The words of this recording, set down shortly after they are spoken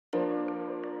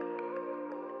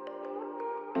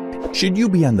Should you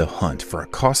be on the hunt for a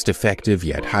cost-effective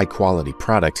yet high-quality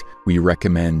product, we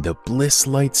recommend the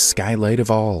BlissLights Skylight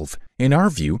Evolve. In our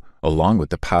view, along with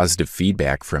the positive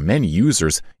feedback from many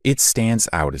users, it stands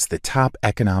out as the top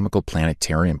economical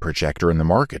planetarium projector in the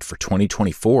market for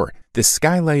 2024. The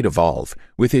Skylight Evolve,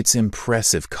 with its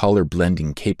impressive color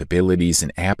blending capabilities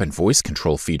and app and voice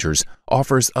control features,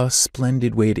 offers a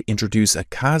splendid way to introduce a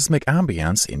cosmic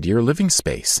ambiance into your living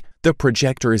space. The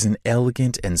projector is an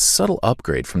elegant and subtle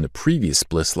upgrade from the previous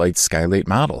BlissLights Skylight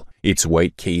model. Its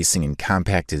white casing and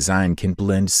compact design can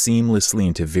blend seamlessly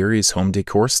into various home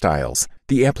decor styles.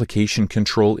 The application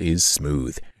control is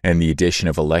smooth, and the addition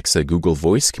of Alexa Google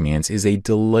Voice commands is a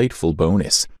delightful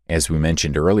bonus. As we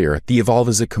mentioned earlier, the Evolve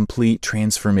is a complete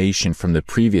transformation from the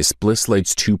previous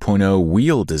BlissLights 2.0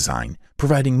 wheel design,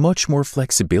 providing much more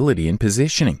flexibility in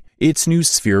positioning. Its new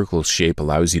spherical shape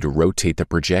allows you to rotate the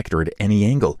projector at any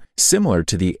angle, similar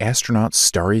to the astronaut's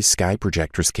starry sky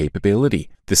projector's capability.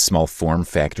 The small form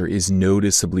factor is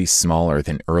noticeably smaller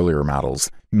than earlier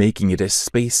models, making it a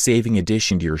space-saving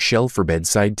addition to your shelf or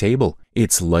bedside table.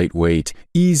 It's lightweight,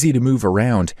 easy to move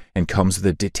around, and comes with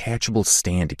a detachable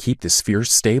stand to keep the sphere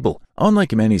stable.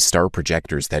 Unlike many star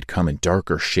projectors that come in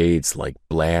darker shades like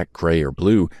black, gray, or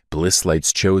blue,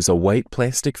 BlissLights chose a white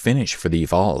plastic finish for the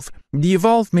Evolve. The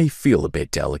Evolve may feel a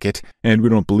bit delicate, and we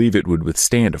don't believe it would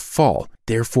withstand a fall.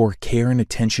 Therefore, care and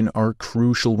attention are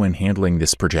crucial when handling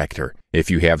this projector.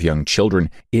 If you have young children,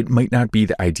 it might not be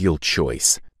the ideal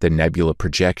choice. The Nebula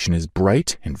projection is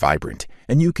bright and vibrant,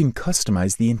 and you can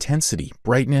customize the intensity,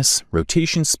 brightness,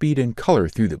 rotation speed, and color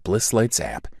through the BlissLights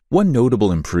app. One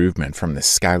notable improvement from the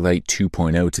Skylight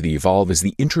 2.0 to the Evolve is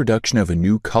the introduction of a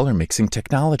new color mixing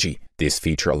technology. This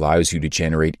feature allows you to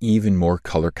generate even more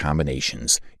color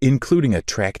combinations, including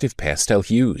attractive pastel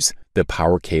hues. The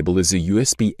power cable is a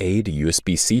USB-A to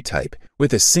USB-C type,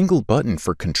 with a single button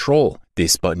for control.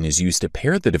 This button is used to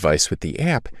pair the device with the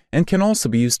app and can also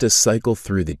be used to cycle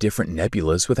through the different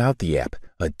nebulas without the app.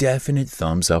 A definite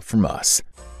thumbs up from us.